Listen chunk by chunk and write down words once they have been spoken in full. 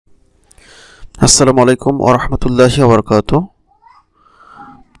আসসালামু আলাইকুম ওয়া রাহমাতুল্লাহি ওয়া বারাকাতুহু।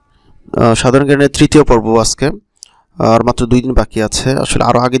 সাধারণ জ্ঞানের তৃতীয় পর্ব আজকে, আর মাত্র 2 দিন বাকি আছে। আসলে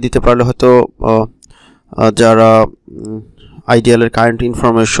আরও আগে দিতে পারলে হয়তো যারা আইডিয়ালের কারেন্ট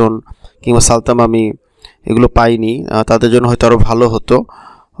ইনফরমেশন কিংবা সালতামামি এগুলো পাইনি তাদের জন্য হয়তো আরও ভালো হতো,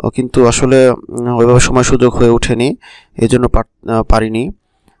 কিন্তু আসলে ওইভাবে সময় সুযোগ হয়ে ওঠেনি, এই জন্য পারিনি।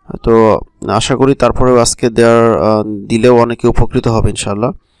 তো আশা করি তারপরেও আজকে দিলেও অনেকে উপকৃত হবে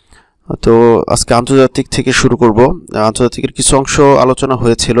ইনশাআল্লাহ। তো আজকে আন্তর্জাতিক থেকে শুরু করব। আন্তর্জাতিকের কিছু অংশ আলোচনা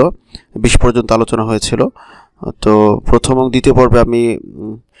হয়েছিল, 20 পর্যন্ত আলোচনা হয়েছিল। তো প্রথম এবং দ্বিতীয় পর্বে আমি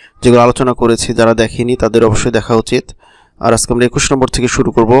যেগুলো আলোচনা করেছি যারা দেখেনি তাদের অবশ্যই দেখা উচিত। আর আজকে আমরা 21 নম্বর থেকে শুরু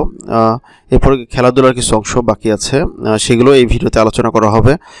করব। এরপরে খেলাধুলার কিছু অংশ বাকি আছে, সেগুলো এই ভিডিওতে আলোচনা করা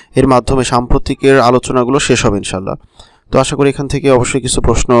হবে। এর মাধ্যমে সাম্প্রতিকের আলোচনাগুলো শেষ হবে ইনশাআল্লাহ। তো আশা করি এখান থেকে অবশ্যই কিছু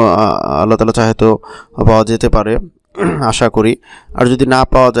প্রশ্ন আল্লাহ তাআলা চাহে তো পাওয়া যেতে পারে, আশা করি। আর যদি না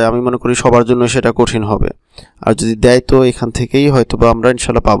পাওয়া যায় আমি মনে করি সবার জন্য সেটা কঠিন হবে, আর যদি দেয় তো এখান থেকেই হয়তো বা আমরা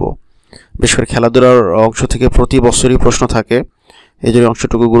ইনশাল্লাহ পাবো। বিশেষ করে খেলাধুলার অংশ থেকে প্রতি বছরই প্রশ্ন থাকে, এই জন্য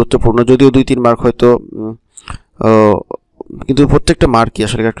অংশটুকু গুরুত্বপূর্ণ। যদিও 2-3 মার্ক হয়তো, কিন্তু প্রত্যেকটা মার্কই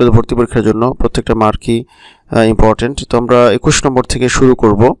আসলে একটা ভর্তি পরীক্ষার জন্য প্রত্যেকটা মার্কই ইম্পর্টেন্ট। তো আমরা 21 নম্বর থেকে শুরু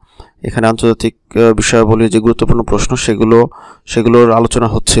করব। এখানে আন্তর্জাতিক বিষয়াবলী যে গুরুত্বপূর্ণ প্রশ্ন সেগুলোর আলোচনা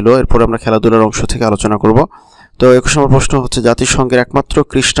হচ্ছিল। এরপর আমরা খেলাধুলার অংশ থেকে আলোচনা করব। তো 21 নম্বর প্রশ্ন হচ্ছে, জাতিসংঘের একমাত্র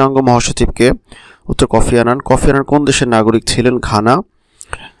কৃষ্ণাঙ্গ মহাসচিবকে? উত্তর কফি আনান। কফি আনান কোন দেশের নাগরিক ছিলেন? ঘানা।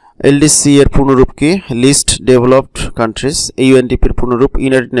 এলডিসি এর পূর্ণরূপ কি? List developed countries. ইউএনডিপি এর পূর্ণরূপ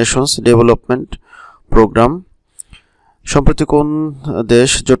ইউনাইটেড নেশনস ডেভেলপমেন্ট প্রোগ্রাম। সম্প্রতি কোন দেশ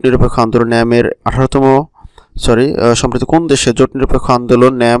জোট নিরপেক্ষ আন্দোলন ন্যামের 18তম সম্প্রতি কোন দেশে জোট নিরপেক্ষ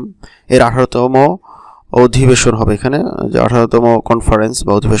আন্দোলন ন্যাম এর 18তম অধিবেশন হবে? এখানে যে 18তম কনফারেন্স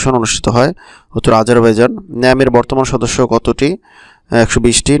বা অধিবেশন অনুষ্ঠিত হয়। উত্তর আজারবাইজান। ন্যামের বর্তমান সদস্য কতটি?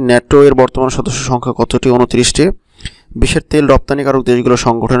 120টি। ন্যাটো এর বর্তমান সদস্য সংখ্যা কতটি? 29টি। বিশ্বের তেল রপ্তানিকারক দেশগুলোর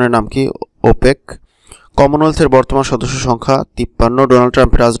সংগঠনের নাম কি? ওপেক। কমনওয়েলথের বর্তমান সদস্য সংখ্যা 53। ডোনাল্ড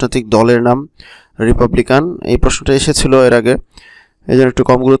ট্রাম্পের রাজনৈতিক দলের নাম রিপাবলিকান। এই প্রশ্নটা এসেছিল এর আগে, এই জন্য একটু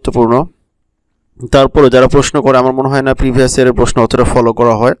কম গুরুত্বপূর্ণ। তারপরে যারা প্রশ্ন করে আমার মনে হয় না প্রিভিয়াস ইয়ারের প্রশ্ন অতটা ফলো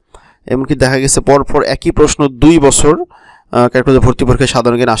করা হয়। এমনকি দেখা গেছে পরপর একই প্রশ্ন 2 বছর ক্যালকুলেটর ভর্তি পরীক্ষায়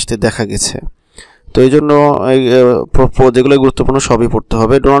সাধারণ জ্ঞান আসতে দেখা গেছে। তো এই জন্য যেগুলো গুরুত্বপূর্ণ সবই পড়তে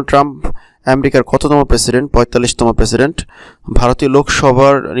হবে। ডোনাল্ড ট্রাম্প আমেরিকার কততম প্রেসিডেন্ট? 45তম প্রেসিডেন্ট। ভারতীয়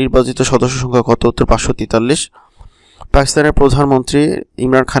লোকসভার নির্বাচিত সদস্য সংখ্যা কত? উত্তর 543। পাকিস্তানের প্রধানমন্ত্রী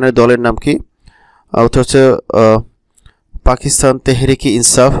ইমরান খানের দলের নাম কি? উত্তর হচ্ছে পাকিস্তান তেহরিক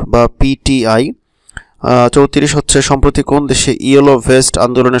ইনসাফ বা পিটিআই। 34 হচ্ছে, সম্প্রতি কোন দেশে ইয়েলো ভেস্ট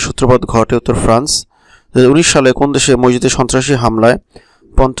আন্দোলনের সূত্রপাত ঘটে? উত্তর ফ্রান্স। 2019 সালে কোন দেশে মসজিদে সন্ত্রাসী হামলায়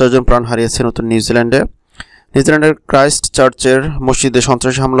 50 জন প্রাণ হারিয়েছেন? উত্তর নিউজিল্যান্ডে। নিউজিল্যান্ডের ক্রাইস্ট চার্চের মসজিদে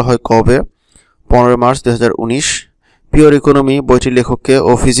সন্ত্রাসী হামলা হয় কবে? 15 মার্চ 2019। পিওর ইকোনমি বইটির লেখককে?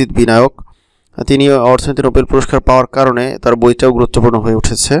 অভিজিৎ বিনায়ক। তিনি অর্থনীতি নোবেল পুরস্কার পাওয়ার কারণে তার বইটাও গুরুত্বপূর্ণ হয়ে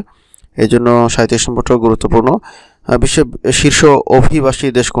উঠেছে, এই জন্য 37 নম্বরটাও গুরুত্বপূর্ণ। বিশ্বের শীর্ষ অভিবাসী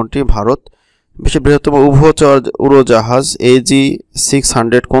দেশ কোনটি? ভারত। বিশ্বের বৃহত্তম উভচর উড়োজাহাজ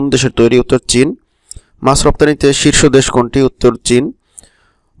AG600 কোন দেশের তৈরি? উত্তর চীন। মাছ রপ্তানিতে শীর্ষ দেশ কোনটি? উত্তর চীন।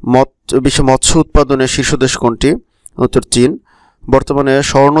 বিশ্বে মৎস্য উৎপাদনে শীর্ষ দেশ কোনটি? উত্তর চীন। বর্তমানে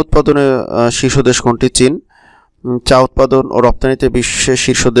স্বর্ণ উৎপাদনে শীর্ষ দেশ কোনটি? চীন। চা উৎপাদন ও রপ্তানিতে বিশ্বের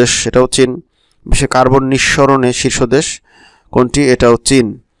শীর্ষ দেশ, এটাও চীন। বিশ্বে কার্বন নিঃসরণে শীর্ষ দেশ কোনটি? এটাও চীন।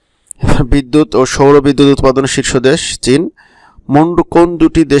 বিদ্যুৎ ও সৌর বিদ্যুৎ উৎপাদনে শীর্ষ দেশ চীন। মুন্ডু কোন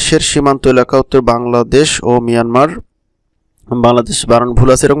দুটি দেশের সীমান্ত এলাকা? উত্তর বাংলাদেশ ও মিয়ানমার। বাংলাদেশ বানান ভুল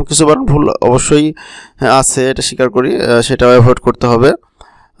আছে, এরকম কিছু বানান ভুল অবশ্যই আছে, এটা স্বীকার করি, সেটা অ্যাভয়েড করতে হবে।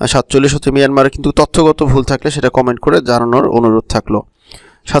 47 হচ্ছে মিয়ানমারে, কিন্তু তথ্যগত ভুল থাকলে সেটা কমেন্ট করে জানানোর অনুরোধ থাকলো।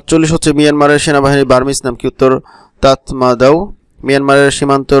 47 হচ্ছে, মিয়ানমারের সেনাবাহিনীর বার্মিজ নাম কি? উত্তর তাতমাদাও। মিয়ানমারের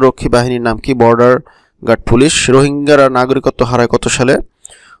সীমান্ত রক্ষী বাহিনীর নাম কি? Border guard police. রোহিঙ্গারা নাগরিকত্ব হারায় কত সালে?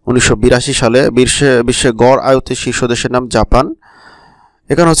 1982 সালে। বিশ্বে গড় আয়ুতে শীর্ষ দেশের নাম জাপান।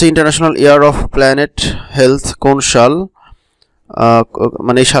 এখানে হচ্ছে international year of planet health কোন সাল?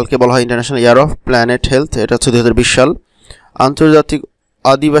 মানে এই সালকে বলা হয় international year of planet health, এটা হচ্ছে 2020 সাল। আন্তর্জাতিক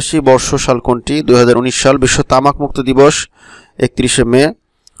আদিবাসী বর্ষ সাল কোনটি? 2019 সাল। বিশ্ব তামাক মুক্ত দিবস 31 মে।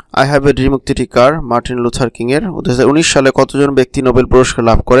 I have a dream মুক্তিটি car? Martin Luther king এর। 2019 সালে কতজন ব্যক্তি নোবেল পুরস্কার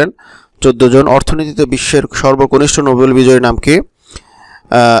লাভ করেন? 14 জন। অর্থনীতিতে বিশ্বের সর্বকনিষ্ঠ নোবেল বিজয়ীর নাম কি?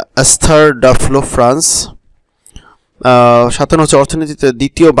 Esther Duflo, France. 57 হচ্ছে, অর্থনীতিতে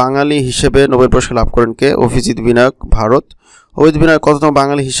দ্বিতীয় বাঙালি হিসেবে নোবেল পুরস্কার লাভ করেন কে? অভিজিৎ বিনায়ক, ভারত। অভিজিৎ বিনায়ক কততম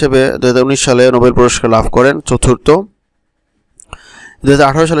বাঙালি হিসেবে 2019 সালে নোবেল পুরস্কার লাভ করেন? চতুর্থ।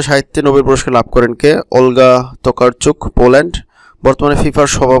 2018 সালে সাহিত্যে নোবেল পুরস্কার লাভ করেন কে? অলগা তোকারচুক, পোল্যান্ড। বর্তমানে ফিফার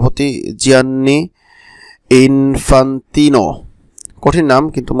সভাপতি জিয়ান্নি ইনফান্তিনো। কঠিন নাম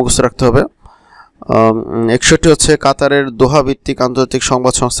কিন্তু মুখস্থ রাখতে হবে। 61 হচ্ছে কাতারের দোহা ভিত্তিক আন্তর্জাতিক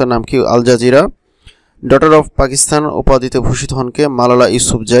সংবাদ সংস্থার নাম কি? Al Jazeera. Daughter of Pakistan উপাধিতে ভূষিত হন কে? মালালা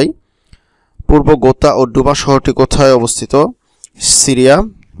ইউসুফজাই। পূর্ব গোতা ও ডুবা শহরটি কোথায় অবস্থিত? সিরিয়া।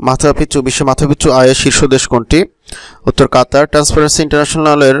 বিশ্বে মাথাপিছু আয়ের শীর্ষ দেশ কোনটি? উত্তর কাতার। ট্রান্সপারেন্সি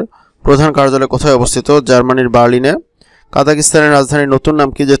ইন্টারন্যাশনালের প্রধান কার্যালয় কোথায় অবস্থিত? জার্মানির বার্লিনে। কাজাকিস্তানের রাজধানীর নতুন নাম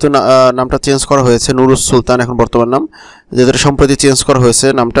কি? যেহেতু নামটা চেঞ্জ করা হয়েছে, নুরুস সুলতান এখন বর্তমান নাম, যেহেতু সম্প্রতি চেঞ্জ করা হয়েছে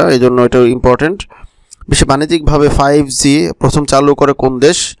নামটা, এই জন্য এটা ইম্পর্টেন্ট। বিশ্বে বাণিজ্যিকভাবে 5G প্রথম চালু করে কোন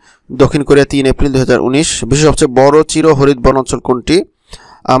দেশ? দক্ষিণ কোরিয়া, 3 এপ্রিল 2019। বিশ্বের সবচেয়ে বড় চিরহরিৎ বনাঞ্চল কোনটি?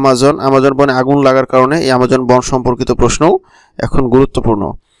 আমাজন। আমাজন বনে আগুন লাগার কারণে এই আমাজন বন সম্পর্কিত প্রশ্নও এখন গুরুত্বপূর্ণ।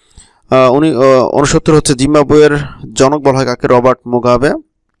 69 হচ্ছে জিম্বাবুয়ের জনক বলা হয় কাকে? Robert Mugabe.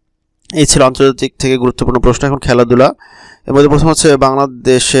 এই ছিল আন্তর্জাতিক থেকে গুরুত্বপূর্ণ প্রশ্ন। এখন খেলাধুলা। এর মধ্যে প্রথম হচ্ছে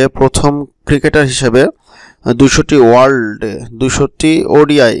বাংলাদেশে প্রথম ক্রিকেটার হিসেবে 200টি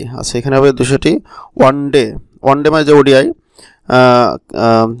ওডিআই আছে, এখানে হবে 200টি ওয়ানডে মানে যে ওডিআই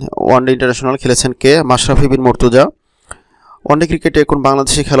ওয়ানডে ইন্টারন্যাশনাল খেলেছেন কে? মাশরাফি বিন মুর্তজা। ওয়ানডে ক্রিকেটে কোন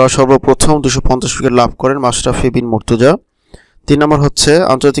বাংলাদেশি খেলোয়াড় সর্বপ্রথম 250 উইকেট লাভ করেন? মাশরাফি বিন মুর্তজা। 3 নম্বর হচ্ছে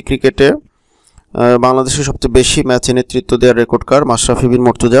আন্তর্জাতিক ক্রিকেটে বাংলাদেশের সবচেয়ে বেশি ম্যাচে নেতৃত্ব দেওয়ার রেকর্ড কার? মাশরাফি বিন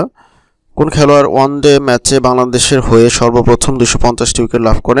মুর্তজা। কোন খেলোয়াড় ওয়ানডে ম্যাচে বাংলাদেশের হয়ে সর্বপ্রথম 250টি উইকেট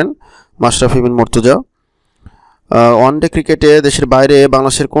লাভ করেন? মাশরাফি বিন মুর্তজা। ওয়ানডে ক্রিকেটে দেশের বাইরে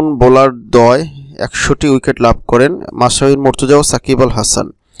বাংলাদেশের কোন বোলার দ্বয় 100টি উইকেট লাভ করেন? মাশরাফি বিন মুর্তজা ও সাকিব আল হাসান।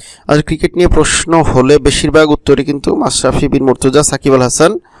 আর ক্রিকেট নিয়ে প্রশ্ন হলে বেশিরভাগ উত্তরই কিন্তু মাশরাফি বিন মুর্তজা, সাকিব আল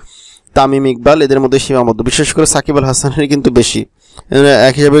হাসান, তামিম ইকবাল এদের মধ্যে সীমাবদ্ধ। বিশেষ করে সাকিব আল হাসানের কিন্তু বেশি,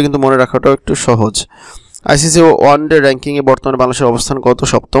 এক হিসাবে কিন্তু মনে রাখাটাও একটু সহজ। আইসিসি ওয়ানডে র্যাঙ্কিংয়ে বর্তমানে বাংলাদেশের অবস্থান কত?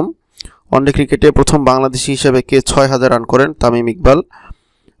 7ম। ওয়ানডে ক্রিকেটে প্রথম বাংলাদেশি হিসেবে কে 6000 রান করেন? তামিম ইকবাল।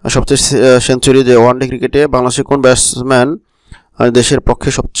 সবচেয়ে সেঞ্চুরি যে ওয়ানডে ক্রিকেটে বাংলাদেশের কোন ব্যাটসম্যান দেশের পক্ষে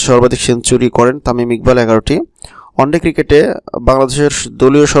সর্বাধিক সেঞ্চুরি করেন? তামিম ইকবাল, 11টি। ওয়ানডে ক্রিকেটে বাংলাদেশের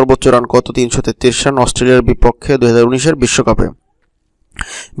দলীয় সর্বোচ্চ রান কত? 333 রান অস্ট্রেলিয়ার বিপক্ষে 2019-এর বিশ্বকাপে।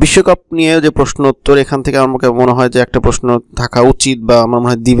 বিশ্বকাপ নিয়ে যে প্রশ্ন উত্তর, এখান থেকে আমার মনে হয় যে একটা প্রশ্ন থাকা উচিত, বা আমার মনে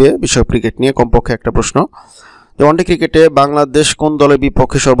হয় দিবে বিশ্বকাপ ক্রিকেট নিয়ে কমপক্ষে একটা প্রশ্ন। ওয়ানডে ক্রিকেটে বাংলাদেশ কোন দলের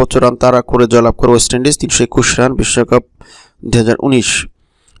বিপক্ষে সর্বোচ্চ রান তাড়া করে জয়লাভ করে? ওয়েস্ট ইন্ডিজ, 321 রান, বিশ্বকাপ 2019,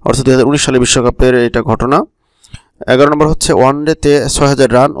 অর্থাৎ 2019 সালে বিশ্বকাপের এটা ঘটনা। 11 নম্বর হচ্ছে ওয়ানডেতে 6000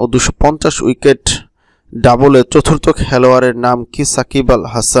 রান ও 250 উইকেট ডাবলে চতুর্থ খেলোয়াড়ের নাম কি? সাকিব আল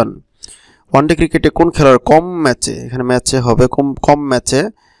হাসান। ওয়ানডে ক্রিকেটে কোন খেলোয়াড় কম ম্যাচে, এখানে ম্যাচে হবে কম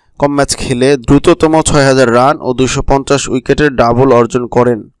ম্যাচ খেলে দ্রুততম 6000 রান ও 250 উইকেটের ডাবল অর্জন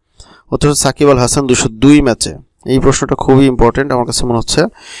করেন? অথচ সাকিব আল হাসান 202 ম্যাচে। এই প্রশ্নটা খুবই ইম্পর্টেন্ট আমার কাছে মনে হচ্ছে।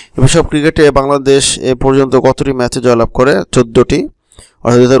 বিশ্বকাপ ক্রিকেটে বাংলাদেশ এ পর্যন্ত কতটি ম্যাচে জয়লাভ করে? 14টি।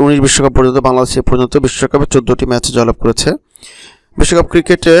 অর্থাৎ 2019 বিশ্বকাপ পর্যন্ত বাংলাদেশ এ পর্যন্ত বিশ্বকাপে 14টি ম্যাচে জয়লাভ করেছে। বিশ্বকাপ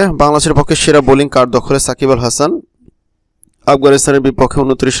ক্রিকেটে বাংলাদেশের পক্ষে সেরা বোলিং কার দখলে? সাকিব আল হাসান। আফগানিস্তানের বিপক্ষে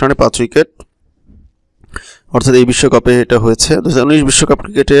 29 রানে 5 উইকেট, অর্থাৎ এই বিশ্বকাপে এটা হয়েছে। 2019 বিশ্বকাপ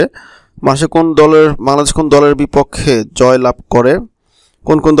ক্রিকেটে বাংলাদেশ কোন দলের বিপক্ষে জয় লাভ করে?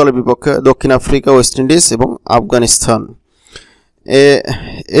 কোন দলের বিপক্ষে? দক্ষিণ আফ্রিকা, ওয়েস্ট ইন্ডিজ এবং আফগানিস্তান।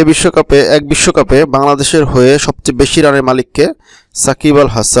 বিশ্বকাপে বাংলাদেশের হয়ে সবচেয়ে বেশি রানের মালিককে? সাকিব আল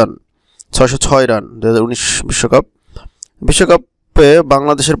হাসান, 606 রান 2019 বিশ্বকাপে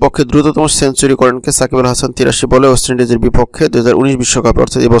বাংলাদেশের পক্ষে দ্রুততম সেঞ্চুরি করেন কে? সাকিব আল হাসান, 83 বলে ওয়েস্ট ইন্ডিজের বিপক্ষে 2019 বিশ্বকাপে,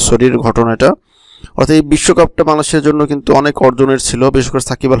 অর্থাৎ এবছরের ঘটনা এটা। অর্থাৎ এই বিশ্বকাপটা বাংলাদেশের জন্য কিন্তু অনেক অর্জনের ছিল, বিশেষ করে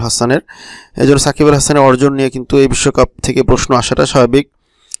সাকিব আল হাসানের। এই জন্য সাকিব আল হাসানের অর্জন নিয়ে কিন্তু এই বিশ্বকাপ থেকে প্রশ্ন আসাটা স্বাভাবিক,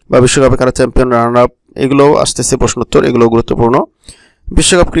 বা বিশ্বকাপে কারা চ্যাম্পিয়ন, রানার আপ, এগুলোও আসতেছে প্রশ্নোত্তর, এগুলোও গুরুত্বপূর্ণ।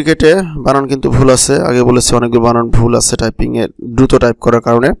 বিশ্বকাপ ক্রিকেটে বানান কিন্তু ভুল আছে, আগে বলেছি অনেকগুলো বানান ভুল আছে টাইপিংয়ে, দ্রুত টাইপ করার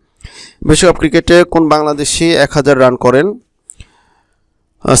কারণে। বিশ্বকাপ ক্রিকেটে কোন বাংলাদেশি 1000 রান করেন?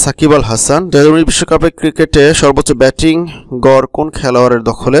 সাকিব আল হাসান। 2019 বিশ্বকাপে ক্রিকেটে সর্বোচ্চ ব্যাটিং গড় কোন খেলোয়াড়ের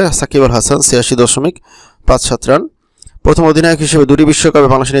দখলে? সাকিব আল হাসান, 86.57 রান। প্রথম অধিনায়ক হিসেবে 2টি বিশ্বকাপে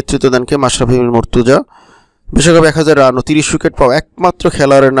বাংলাদেশের নেতৃত্ব দেন কে? মাশরাফি বিন মুর্তজা। বিশ্বকাপে 1000 রান ও 30 উইকেট পাওয়া একমাত্র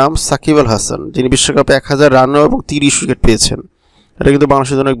খেলোয়াড়ের নাম সাকিব আল হাসান, যিনি বিশ্বকাপে 1000 রান এবং 30 উইকেট পেয়েছেন। এটা কিন্তু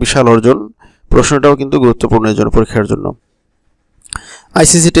বাংলাদেশের জন্য এক বিশাল অর্জন। প্রশ্নটাও কিন্তু গুরুত্বপূর্ণ এর জন্য, পরীক্ষার জন্য।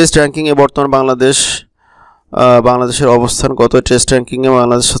 আইসিসি টেস্ট র্যাঙ্কিংয়ে বর্তমান বাংলাদেশের অবস্থান কত? টেস্ট র্যাঙ্কিংয়ে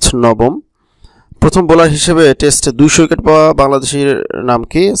বাংলাদেশ হচ্ছে 9ম। প্রথম বোলার হিসেবে টেস্টে 200 উইকেট পাওয়া বাংলাদেশের নাম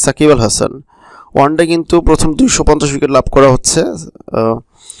কি? সাকিব আল হাসান। ওয়ানডে কিন্তু প্রথম 250 উইকেট লাভ করা হচ্ছে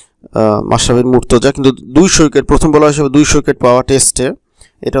মাশরাফি বিন মুর্তজা, কিন্তু 200 উইকেট প্রথম বোলার হিসেবে 200 উইকেট পাওয়া টেস্টে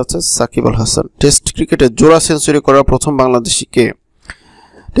এটা হচ্ছে সাকিব আল হাসান। টেস্ট ক্রিকেটে জোড়া সেঞ্চুরি করা প্রথম বাংলাদেশি কে?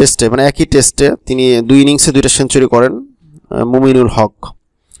 টেস্টে মানে একই টেস্টে তিনি 2 ইনিংসে 2টা সেঞ্চুরি করেন। মুমিনুল হক,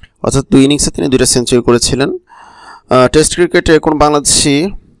 অর্থাৎ 2 ইনিংসে তিনি 2টা সেঞ্চুরি করেছিলেন। টেস্ট ক্রিকেটে কোন বাংলাদেশি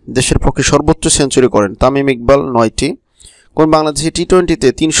দেশের পক্ষে সর্বোচ্চ সেঞ্চুরি করেন? তামিম ইকবাল 9টি। কোন বাংলাদেশি টি-20তে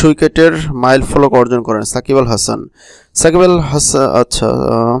 300 উইকেটের মাইল ফলক অর্জন করেন? সাকিব আল হাসান। আচ্ছা,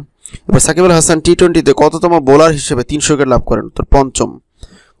 এবার সাকিব আল হাসান টি-20তে কততম বোলার হিসেবে 300 উইকেট লাভ করেন? তো পঞ্চম।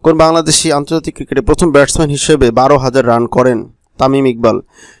 কোন বাংলাদেশি আন্তর্জাতিক ক্রিকেটে প্রথম ব্যাটসম্যান হিসেবে 12,000 রান করেন? তামিম ইকবাল।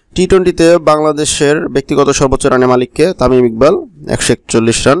 টি-20তে বাংলাদেশের ব্যক্তিগত সর্বোচ্চ রানের মালিককে? তামিম ইকবাল,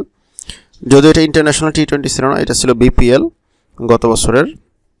 141 রান। যদিও এটা ইন্টারন্যাশনাল টি-20 ছিল না, এটা ছিল বিপিএল গত বছরের।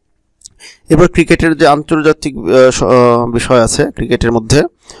 এবার ক্রিকেটের যে আন্তর্জাতিক বিষয় আছে ক্রিকেটের মধ্যে,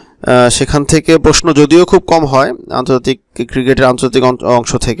 সেখান থেকে প্রশ্ন যদিও খুব কম হয় আন্তর্জাতিক ক্রিকেটের আন্তর্জাতিক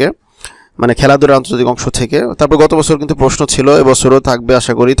অংশ থেকে, মানে খেলাধুলার আন্তর্জাতিক অংশ থেকে। তারপর গত বছর কিন্তু প্রশ্ন ছিল, এবছরও থাকবে,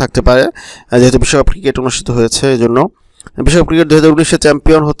 আশা করি থাকতে পারে, যেহেতু বিশ্বকাপ ক্রিকেট অনুষ্ঠিত হয়েছে। এই জন্য বিশ্বকাপ ক্রিকেট 2019-এ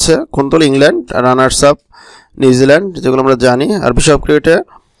চ্যাম্পিয়ন হচ্ছে কোন দল? ইংল্যান্ড। রানার্স আপ নিউজিল্যান্ড, যেগুলো আমরা জানি। আর বিশ্বকাপ ক্রিকেটে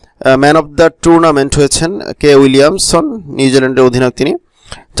ম্যান অফ দ্য টুর্নামেন্ট হয়েছেন কে উইলিয়ামসন, নিউজিল্যান্ডের অধিনায়ক তিনি।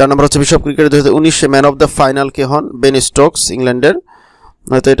 4 নম্বর হচ্ছে বিশ্বকাপ ক্রিকেটে 2019-এ ম্যান অফ দ্য ফাইনাল কে হন? বেন স্টোকস, ইংল্যান্ডের।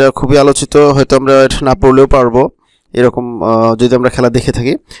 হয়তো এটা খুবই আলোচিত, হয়তো আমরা এটা না পড়লেও পারবো এরকম যদি আমরা খেলা দেখে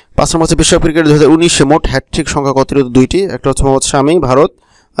থাকি। 5 নম্বর হচ্ছে বিশ্বকাপ ক্রিকেটে 2019-এ মোট হ্যাটট্রিক সংখ্যা কত? 2টি। একটা হচ্ছে মোহাম্মদ শামি, ভারত,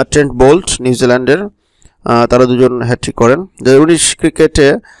 আর ট্রেন্ট বোল্ট, নিউজিল্যান্ডের। তারা দুজন হ্যাটট্রিক করেন। 2019 ক্রিকেট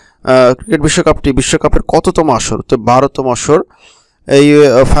বিশ্বকাপটি বিশ্বকাপের কততম আসর? তো 12তম আসর। এই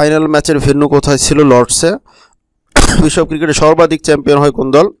ফাইনাল ম্যাচের ভেন্যু কোথায় ছিল? লর্ডসে। বিশ্বকাপ ক্রিকেটে সর্বাধিক চ্যাম্পিয়ন হয় কোন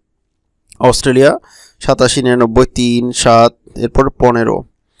দল? অস্ট্রেলিয়া, 87, 99, 3, 7, এরপর 15।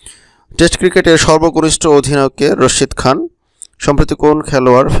 টেস্ট ক্রিকেটের সর্বকনিষ্ঠ অধিনায়ককে? রশিদ খান। সম্প্রতি কোন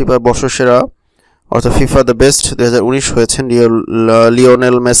খেলোয়াড় ফিফার বর্ষসেরা অর্থাৎ ফিফা দ্য বেস্ট 2019 হয়েছেন?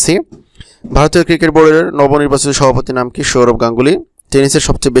 Lionel Messi. ভারতীয় ক্রিকেট বোর্ডের নবনির্বাচিত সভাপতির নাম কি? সৌরভ গাঙ্গুলি। টেনিসের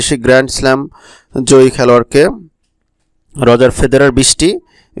সবচেয়ে বেশি গ্র্যান্ড স্ল্যাম জয়ী খেলোয়াড়কে? Roger Federer, 20টি।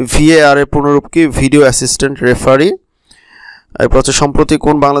 ভিএআর এর পুনরূপ কি? Video assistant referee. এরপর হচ্ছে সম্প্রতি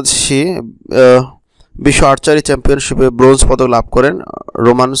কোন বাংলাদেশি বিশ্ব আর্চারি চ্যাম্পিয়নশিপে ব্রোঞ্জ পদক লাভ করেন?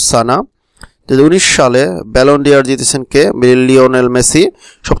 রোমান সানা। 2019 সালে ব্যালন ডি'অর জিতেছেন কে? Lionel Messi.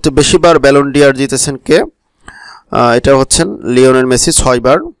 সবচেয়ে বেশিবার ব্যালন ডি'অর জিতেছেন কে? এটা হচ্ছেন লিওনেল মেসি, 6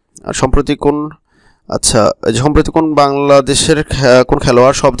 বার। আর সম্প্রতি কোন বাংলাদেশের কোন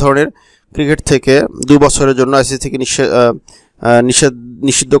খেলোয়াড় সব ধরনের ক্রিকেট থেকে 2 বছরের জন্য আইসিসি থেকে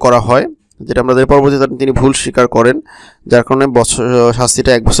নিষিদ্ধ করা হয়? যেটা আমাদের পরবর্তীতে তিনি ভুল স্বীকার করেন, যার কারণে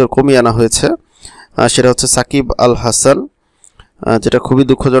শাস্তিটা 1 বছর কমিয়ে আনা হয়েছে। সেটা হচ্ছে সাকিব আল হাসান, যেটা খুবই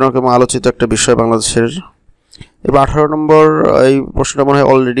দুঃখজনক এবং আলোচিত একটা বিষয় বাংলাদেশের। এবার 18 নম্বর এই প্রশ্নটা মনে হয়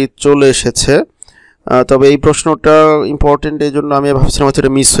অলরেডি চলে এসেছে, তবে এই প্রশ্নটা ইম্পর্টেন্ট, এই জন্য আমি ভাবছিলাম হয়তো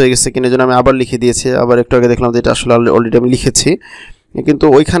এটা মিস হয়ে গেছে কিনা, এই জন্য আমি আবার লিখে দিয়েছি। আবার একটু আগে দেখলাম যে এটা আসলে অলরেডি আমি লিখেছি, কিন্তু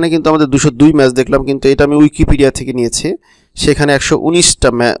ওইখানে কিন্তু আমাদের 202 ম্যাচ দেখলাম, কিন্তু এটা আমি উইকিপিডিয়া থেকে নিয়েছি। সেখানে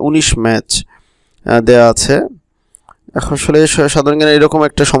 119 ম্যাচ দেওয়া আছে। এখন আসলে সাধারণ জ্ঞানের এরকম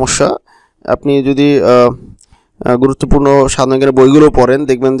একটা সমস্যা, আপনি যদি গুরুত্বপূর্ণ সাধারণ জ্ঞানের বইগুলো পড়েন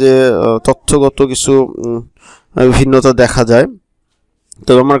দেখবেন যে তথ্যগত কিছু ভিন্নতা দেখা যায়।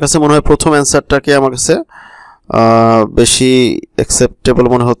 তো আমার কাছে মনে হয় প্রথম অ্যান্সারটাকে আমার কাছে বেশি অ্যাকসেপ্টেবল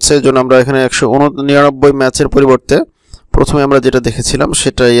মনে হচ্ছে। এই জন্য আমরা এখানে 199 ম্যাচের পরিবর্তে প্রথমে আমরা যেটা দেখেছিলাম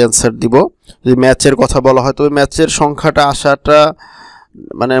সেটাই অ্যান্সার দিব। যদি ম্যাচের কথা বলা হয় তবে ম্যাচের সংখ্যাটা আসাটা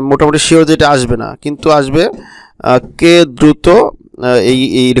মানে মোটামুটি শিওর যেটা আসবে না, কিন্তু আসবে কে দ্রুত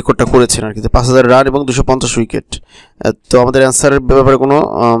এই রেকর্ডটা করেছেন আর কি, 5000 রান এবং 250 উইকেট। তো আমাদের অ্যান্সারের ব্যাপারে কোনো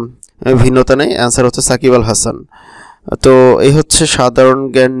ভিন্নতা নেই, অ্যান্সার হচ্ছে সাকিব আল হাসান। তো এই হচ্ছে সাধারণ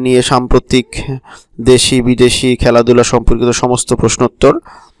জ্ঞান নিয়ে সাম্প্রতিক দেশি বিদেশি খেলাধুলা সম্পর্কিত সমস্ত প্রশ্নোত্তর।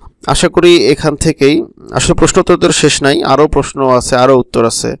 আশা করি এখান থেকেই আসলে প্রশ্নোত্তর শেষ নাই, আরও প্রশ্ন আছে, আরও উত্তর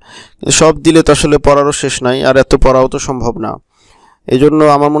আছে, কিন্তু সব দিলে তো আসলে পড়ারও শেষ নাই, আর এত পড়াও তো সম্ভব না। এই জন্য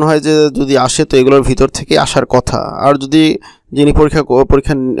আমার মনে হয় যে যদি আসে তো এগুলোর ভিতর থেকে আসার কথা। আর যদি যিনি পরীক্ষা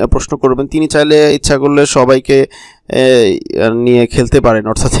প্রশ্ন করবেন তিনি চাইলে ইচ্ছা করলে সবাইকে নিয়ে খেলতে পারেন,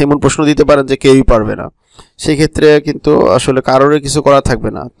 অর্থাৎ এমন প্রশ্ন দিতে পারেন যে কেউই পারবে না, সেই ক্ষেত্রে কিন্তু আসলে কারোরই কিছু করা থাকবে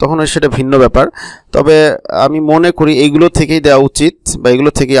না, তখন সেটা ভিন্ন ব্যাপার। তবে আমি মনে করি এইগুলো থেকেই দেওয়া উচিত বা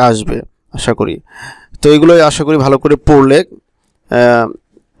এগুলো থেকেই আসবে আশা করি। তো এগুলোই আশা করি ভালো করে পড়লে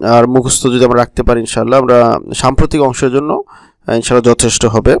আর মুখস্থ যদি আমরা রাখতে পারি ইনশাআল্লাহ আমরা সাম্প্রতিক অংশের জন্য ইনশাআল্লাহ যথেষ্ট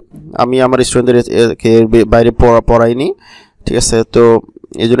হবে। আমি আমার স্টুডেন্টদেরকে বাইরে পড়াইনি, ঠিক আছে? তো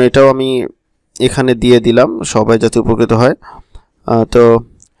এই জন্য এটাও আমি এখানে দিয়ে দিলাম, সবাই যাতে উপকৃত হয়। তো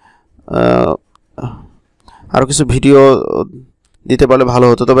আরও কিছু ভিডিও দিতে পারলে ভালো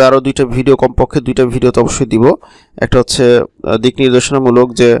হতো, তবে আরও 2টা ভিডিও, কমপক্ষে 2টা ভিডিও তো অবশ্যই দিব। একটা হচ্ছে দিক নির্দেশনামূলক,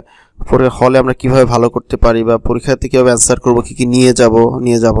 যে পরে হলে আমরা কিভাবে ভালো করতে পারি বা পরীক্ষাতে কীভাবে অ্যান্সার করবো, কী কী নিয়ে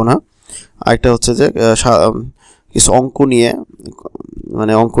যাব না। আরেকটা হচ্ছে যে কিছু অঙ্ক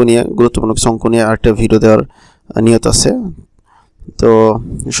নিয়ে গুরুত্বপূর্ণ কিছু অঙ্ক নিয়ে আরেকটা ভিডিও দেওয়ার নিয়ত আছে। তো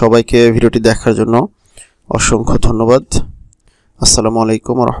সবাইকে ভিডিওটি দেখার জন্য অসংখ্য ধন্যবাদ। আসসালামু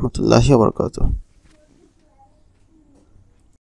আলাইকুম ওয়া রাহমাতুল্লাহি ওয়া বারাকাতুহু।